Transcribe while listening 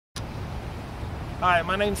Hi,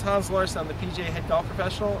 my name is Larsen. I'm the PGA head golf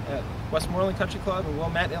professional at Westmoreland Country Club in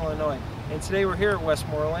Wilmette, Illinois. And today we're here at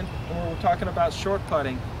Westmoreland and we're talking about short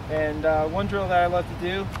putting. And one drill that I love to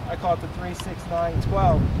do, I call it the 3, 6, 9,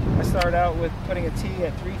 12. I start out with putting a tee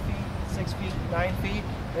at 3 feet, 6 feet, 9 feet,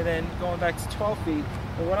 and then going back to 12 feet.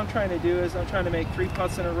 And what I'm trying to do is I'm trying to make 3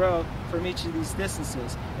 putts in a row from each of these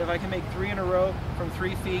distances. If I can make 3 in a row from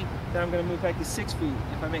 3 feet, then I'm going to move back to 6 feet.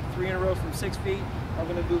 If I make 3 in a row from 6 feet, I'm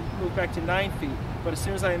going to move back to 9 feet. But as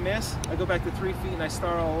soon as I miss, I go back to 3 feet and I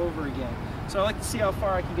start all over again. So I like to see how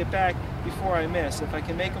far I can get back before I miss. If I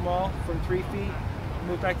can make them all from 3 feet,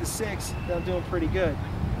 move back to 6, then I'm doing pretty good.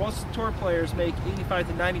 Most tour players make 85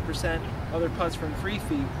 to 90% of their putts from 3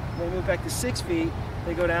 feet. When they move back to 6 feet,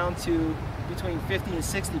 they go down to between 50 and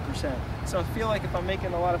 60%. So I feel like if I'm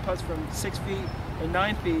making a lot of putts from 6 feet and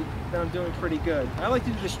 9 feet, then I'm doing pretty good. I like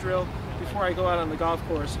to do this drill before I go out on the golf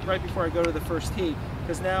course, right before I go to the first tee,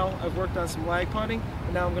 because now I've worked on some lag putting,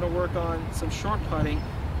 and now I'm going to work on some short putting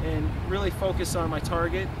and really focus on my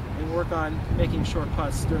target and work on making short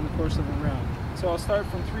putts during the course of a round. So I'll start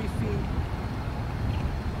from 3 feet,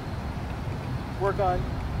 work on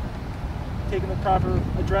taking the proper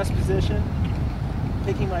address position,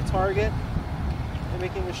 picking my target, and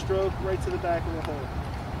making a stroke right to the back of the hole.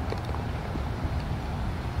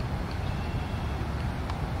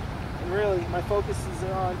 And really, my focus is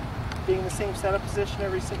on being in the same setup position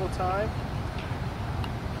every single time,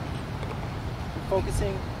 and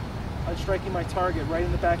focusing on striking my target right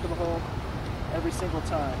in the back of the hole every single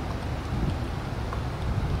time.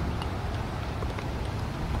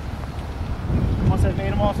 Once I've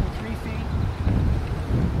made them all from 3 feet,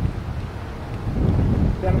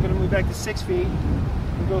 then I'm going to move back to 6 feet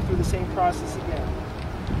and go through the same process again.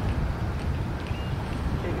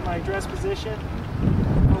 Taking my address position,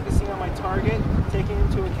 focusing on my target, taking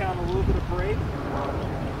into account a little bit of break.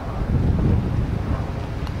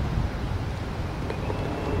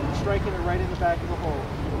 Striking it right in the back of the hole.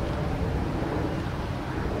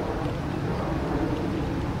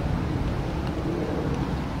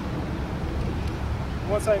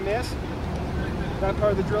 Once I miss, that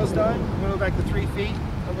part of the drill's done. I'm going to go back to 3 feet.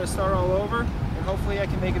 I'm going to start all over, and hopefully I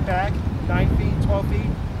can make it back 9 feet, 12 feet,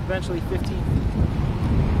 eventually 15 feet.